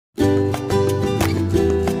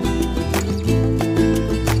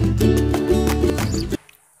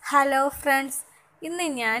Hello friends, ഇന്ന്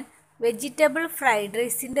ഞാൻ vegetable fried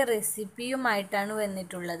റൈസിൻ്റെ റെസിപ്പിയുമായിട്ടാണ്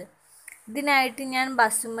വന്നിട്ടുള്ളത്. ഇതിനായിട്ട് ഞാൻ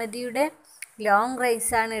ബസുമതിയുടെ ലോങ്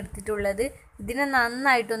റൈസാണ് എടുത്തിട്ടുള്ളത്. ഇതിനെ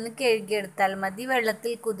നന്നായിട്ടൊന്ന് കഴുകിയെടുത്താൽ മതി,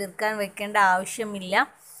 വെള്ളത്തിൽ കുതിർക്കാൻ വെക്കേണ്ട ആവശ്യമില്ല.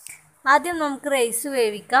 ആദ്യം നമുക്ക് റൈസ്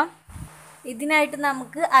വേവിക്കാം. ഇതിനായിട്ട്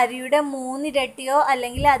നമുക്ക് അരിയുടെ 3 ഇരട്ടിയോ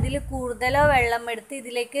അല്ലെങ്കിൽ അതിൽ കൂടുതലോ വെള്ളം എടുത്ത്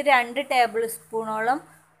ഇതിലേക്ക് 2 ടേബിൾ സ്പൂണോളം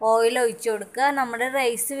ഓയിൽ ഒഴിച്ചു കൊടുക്കുക. നമ്മുടെ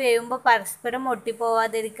റൈസ് വേവുമ്പോൾ പരസ്പരം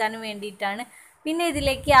ഒട്ടിപ്പോവാതിരിക്കാൻ വേണ്ടിയിട്ടാണ്. പിന്നെ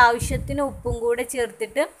ഇതിലേക്ക് ആവശ്യത്തിന് ഉപ്പും കൂടെ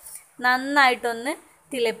ചേർത്തിട്ട് നന്നായിട്ടൊന്ന്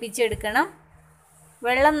തിളപ്പിച്ചെടുക്കണം.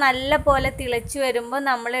 വെള്ളം നല്ല പോലെ തിളച്ച് വരുമ്പോൾ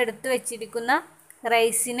നമ്മൾ എടുത്തു വെച്ചിരിക്കുന്ന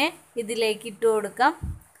റൈസിനെ ഇതിലേക്ക് ഇട്ട് കൊടുക്കാം.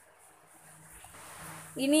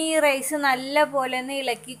 ഇനി ഈ റൈസ് നല്ല പോലെ ഒന്ന്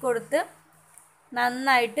ഇളക്കി കൊടുത്ത്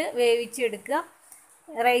നന്നായിട്ട് വേവിച്ചെടുക്കുക.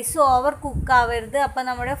 റൈസ് ഓവർ കുക്കാവരുത്, അപ്പോൾ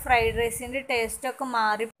നമ്മുടെ ഫ്രൈഡ് റൈസിൻ്റെ ടേസ്റ്റൊക്കെ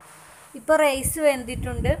മാറി. ഇപ്പോൾ റൈസ്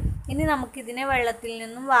വെന്തിട്ടുണ്ട്. ഇനി നമുക്കിതിനെ വെള്ളത്തിൽ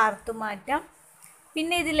നിന്നും വാർത്തു മാറ്റാം.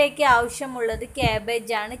 പിന്നെ ഇതിലേക്ക് ആവശ്യമുള്ളത്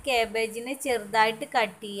ക്യാബേജാണ്. ക്യാബേജിനെ ചെറുതായിട്ട്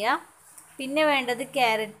കട്ട് ചെയ്യുക. പിന്നെ വേണ്ടത്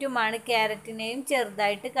ക്യാരറ്റുമാണ്. ക്യാരറ്റിനെയും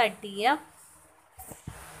ചെറുതായിട്ട് കട്ട് ചെയ്യുക.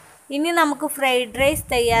 ഇനി നമുക്ക് ഫ്രൈഡ് റൈസ്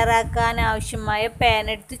തയ്യാറാക്കാൻ ആവശ്യമായ പാൻ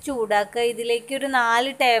എടുത്ത് ചൂടാക്കുക. ഇതിലേക്ക് ഒരു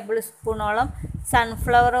 4 ടേബിൾ സ്പൂണോളം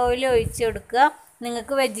സൺഫ്ലവർ ഓയിൽ ഒഴിച്ചെടുക്കുക.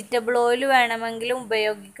 നിങ്ങൾക്ക് വെജിറ്റബിൾ ഓയിൽ വേണമെങ്കിലും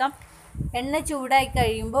ഉപയോഗിക്കാം. എണ്ണ ചൂടായി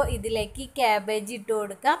കഴിയുമ്പോൾ ഇതിലേക്ക് ക്യാബേജ് ഇട്ട്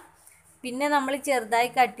കൊടുക്കാം. പിന്നെ നമ്മൾ ചെറുതായി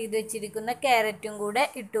കട്ട് ചെയ്ത് വെച്ചിരിക്കുന്ന ക്യാരറ്റും കൂടെ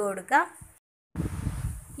ഇട്ട് കൊടുക്കാം.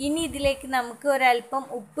 ഇനി ഇതിലേക്ക് നമുക്ക് ഒരല്പം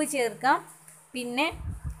ഉപ്പ് ചേർക്കാം. പിന്നെ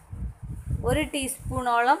 1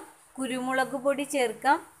 ടീസ്പൂണോളം കുരുമുളക് പൊടി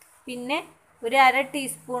ചേർക്കാം. പിന്നെ ഒരു 1/2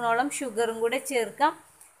 ടീസ്പൂണോളം ഷുഗറും കൂടെ ചേർക്കാം.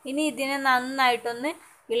 ഇനി ഇതിനെ നന്നായിട്ടൊന്ന്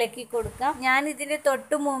ഇളക്കി കൊടുക്കാം. ഞാൻ ഇതിന്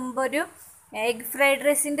തൊട്ട് മുമ്പൊരു എഗ് ഫ്രൈഡ്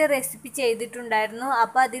റൈസിൻ്റെ റെസിപ്പി ചെയ്തിട്ടുണ്ടായിരുന്നു.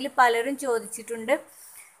 അപ്പോൾ അതിൽ പലരും ചോദിച്ചിട്ടുണ്ട്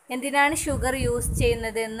എന്തിനാണ് ഷുഗർ യൂസ്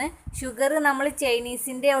ചെയ്യുന്നതെന്ന്. ഷുഗർ നമ്മൾ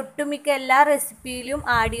ചൈനീസിൻ്റെ ഒട്ടുമിക്ക എല്ലാ റെസിപ്പിയിലും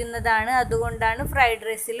ആഡ് ചെയ്യുന്നതാണ്. അതുകൊണ്ടാണ് ഫ്രൈഡ്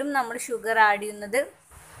റൈസിലും നമ്മൾ ഷുഗർ ആഡ് ചെയ്യുന്നത്.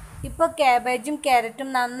 ഇപ്പോൾ ക്യാബേജും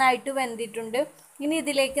ക്യാരറ്റും നന്നായിട്ട് വെന്തിട്ടുണ്ട്. ഇനി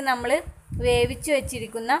ഇതിലേക്ക് നമ്മൾ വേവിച്ച്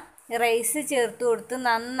വെച്ചിരിക്കുന്ന റൈസ് ചേർത്ത് കൊടുത്ത്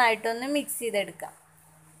നന്നായിട്ടൊന്ന് മിക്സ് ചെയ്തെടുക്കാം.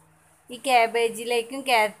 ഈ ക്യാബേജിലേക്കും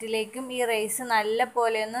ക്യാരറ്റിലേക്കും ഈ റൈസ് നല്ല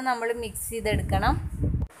പോലെ ഒന്ന് നമ്മൾ മിക്സ് ചെയ്തെടുക്കണം.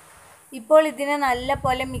 ഇപ്പോൾ ഇതിനെ നല്ല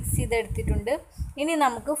പോലെ മിക്സ് ചെയ്തെടുത്തിട്ടുണ്ട്. ഇനി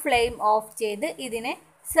നമുക്ക് ഫ്ലെയിം ഓഫ് ചെയ്ത് ഇതിനെ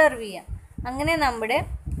സെർവ് ചെയ്യാം. അങ്ങനെ നമ്മുടെ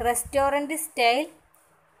restaurant style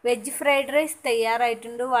veg fried rice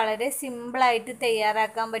തയ്യാറായിട്ടുണ്ട്. വളരെ സിമ്പിളായിട്ട്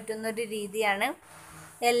തയ്യാറാക്കാൻ പറ്റുന്നൊരു രീതിയാണ്.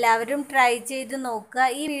 എല്ലാവരും ട്രൈ ചെയ്ത് നോക്കുക.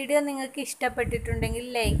 ഈ വീഡിയോ നിങ്ങൾക്ക് ഇഷ്ടപ്പെട്ടിട്ടുണ്ടെങ്കിൽ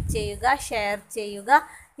ലൈക്ക് ചെയ്യുക, ഷെയർ ചെയ്യുക.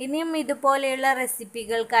 ഇനിയും ഇതുപോലെയുള്ള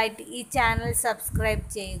റെസിപ്പികൾക്കായിട്ട് ഈ ചാനൽ സബ്സ്ക്രൈബ്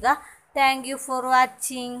ചെയ്യുക. Thank you for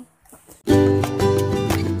watching.